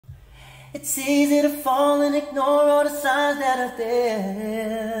It's easy to fall and ignore all the signs that are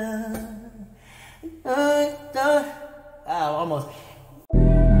there. Almost.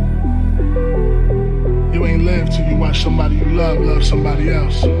 You ain't live till you watch somebody you love somebody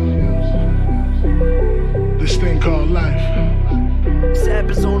else. This thing called life.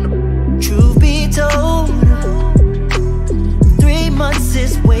 Sappers on the truth be told. 3 months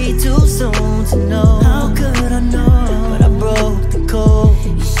is way too soon to know. How could I know? But I broke the code.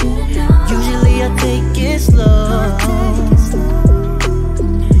 Usually I take it slow.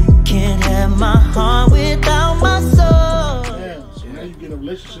 Can't have my heart without my soul. Yeah, so now you get a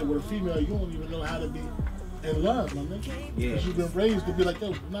relationship with a female, you don't even know how to be in love, my nigga. Yeah. Because you've been raised to be like,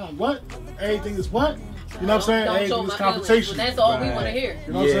 yo, nah, what? Everything is what? You know what I'm saying? Everything is competition. That's all we want to hear.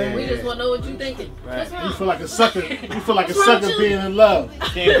 You know what I'm saying? We just want to know what you're thinking. Right. You feel like a sucker. You feel like a sucker being in love. You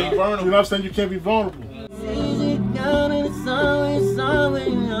can't be vulnerable. You know what I'm saying? You can't be vulnerable.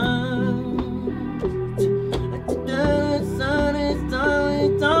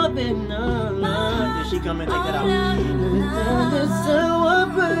 Did she come and take that out?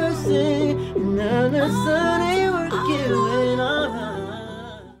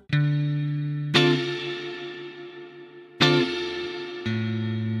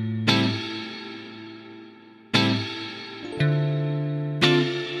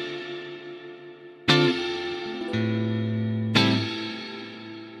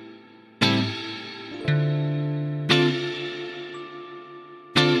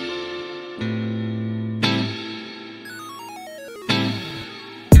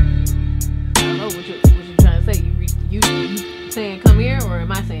 You saying come here, or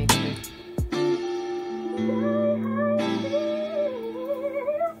am I saying come here?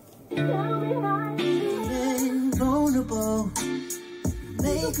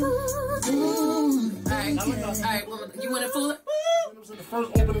 Alright, you want it full? The first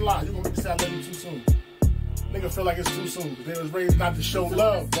opening line, you gonna make me say I love you too soon. Nigga feel like it's too soon, because they was raised not to show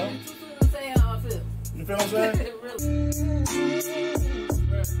love, bro. Say how I feel. You feel what I'm saying?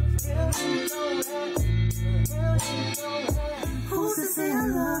 Who's to say I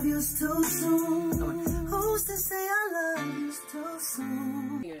love you too soon? Who's to say I love you too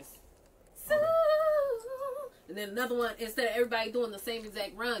soon? And then another one, instead of everybody doing the same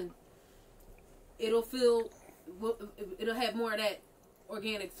exact run, it'll have more of that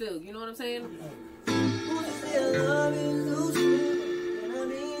organic feel. You know what I'm saying? Who's to say I love you too soon? And I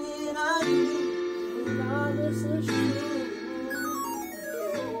mean it, I do. Regardless of true.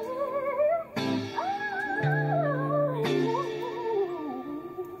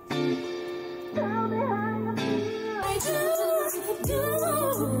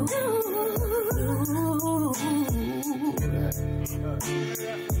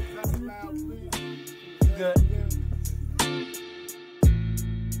 Good.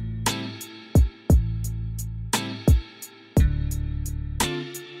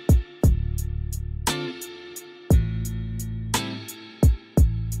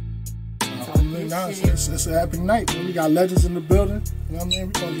 It's an epic night, man. We got legends in the building. You know what I mean?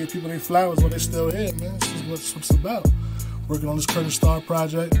 We gonna give people their flowers while they're still here, man. This is what it's about. Working on this Curtix Star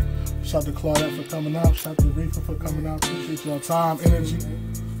project. Shout out to Claudette for coming out. Shout out to Reefer for coming out. Appreciate your time, energy.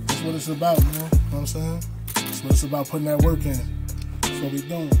 That's what it's about, man. You know what I'm saying? That's what it's about, putting that work in. That's what we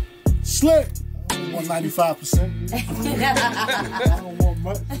doing. Slick! I only want 95%. I don't want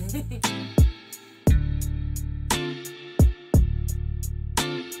much, man.